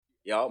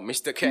Yo,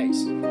 Mr.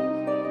 Case.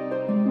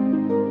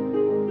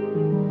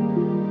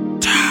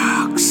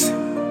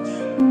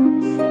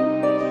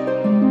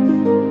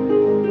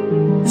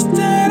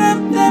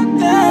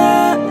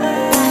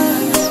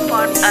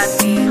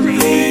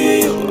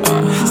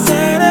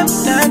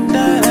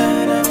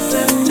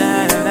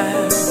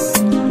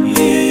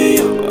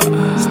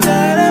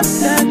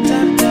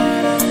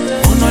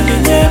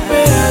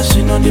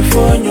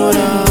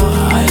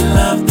 I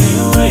love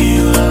the way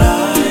you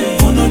lie.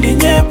 Uno di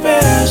nye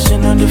perashi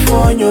non di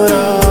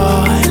fognora.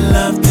 I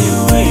love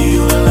the way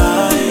you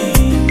lie.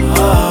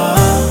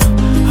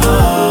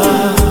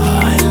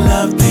 I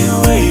love the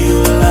way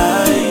you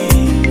lie.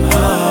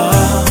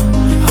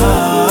 I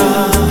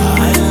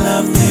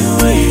love the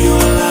way you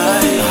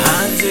lie.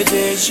 And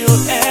did you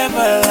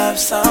ever love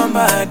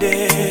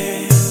somebody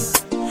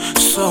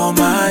so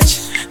much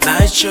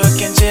that you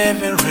can't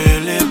even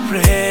really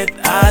breathe?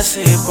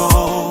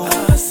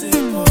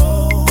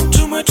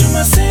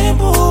 Tuma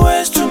simple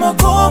ways, tuma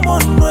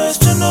common ways,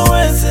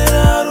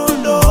 tunowezera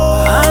rudo.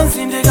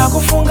 Hanzi ndika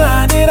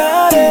kufunga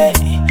ndirare,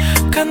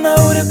 kana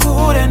uri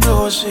kure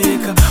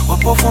ndosvika.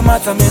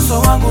 Wapofomata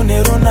meso wangu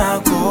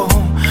nerunako,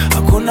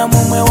 hakuna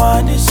mumwe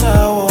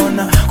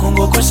wandishaona.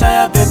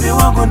 Kungokoshaya baby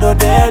wangu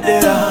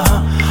ndodedera,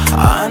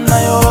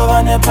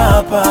 anayorova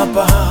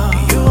nepapapa.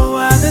 You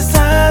are the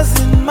stars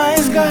in my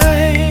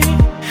sky,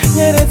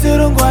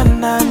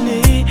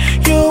 nyeredzirungwanani.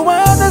 You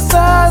are the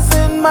stars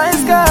in my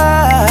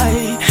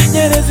sky,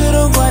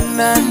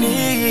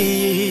 nyeredzirungwanani.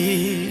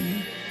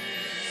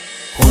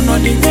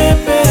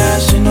 Unondinyeppera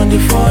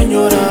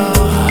zvinondifonyora.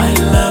 I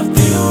love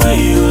the way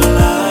you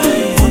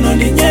lie.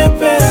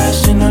 Unondinyeppera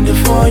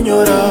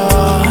zvinondifonyora.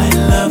 I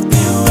love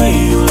the way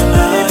you lie.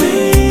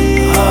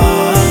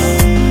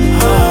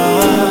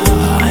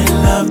 I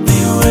love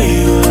the way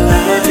you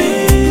lie.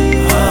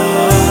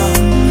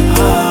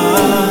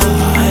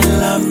 I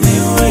love the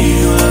way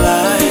you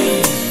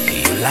lie.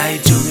 You lie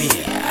to me,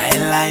 I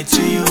lie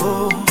to you.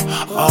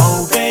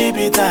 Oh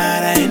baby,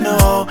 that I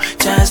know.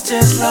 Just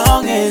as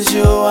long as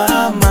you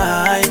are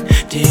mine.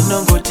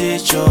 Ndinongoti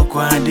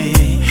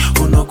chokwadi,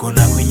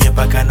 unogona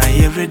kunyepakana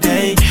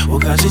everyday.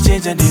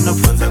 Ukazvichenja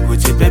ndinobvunza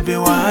kuti baby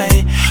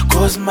why?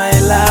 Cause my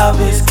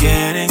love is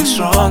getting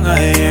stronger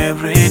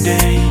every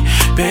day.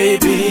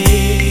 Baby,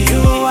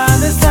 you are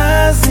the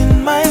stars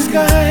in my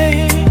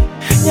sky,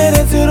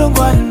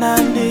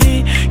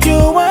 nyeredzirungwanani.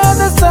 You are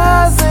the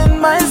stars in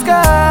my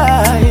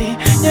sky,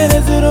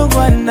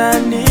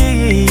 nyeredzirungwanani.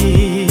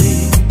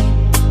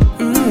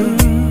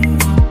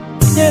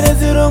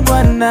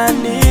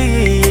 Nyeredzirungwanani.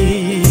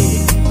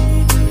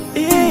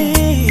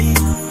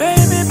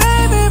 Baby,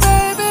 baby,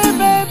 baby,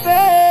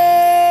 baby.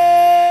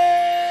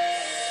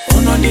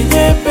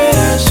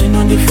 Unondinyeppera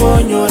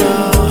zvinondifonyora.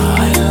 I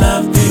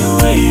love the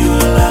way you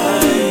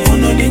lie.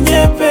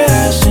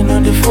 Unondinyeppera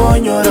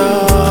zvinondifonyora.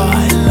 I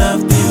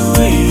love the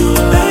way you lie.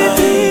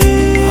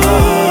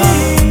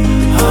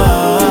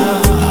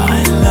 I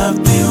love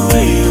the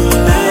way you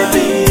lie.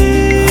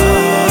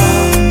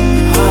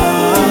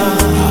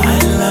 I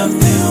love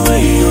the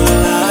way you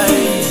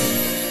lie.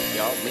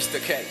 Yo, Mr.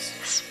 Case.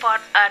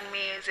 Spot on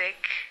music.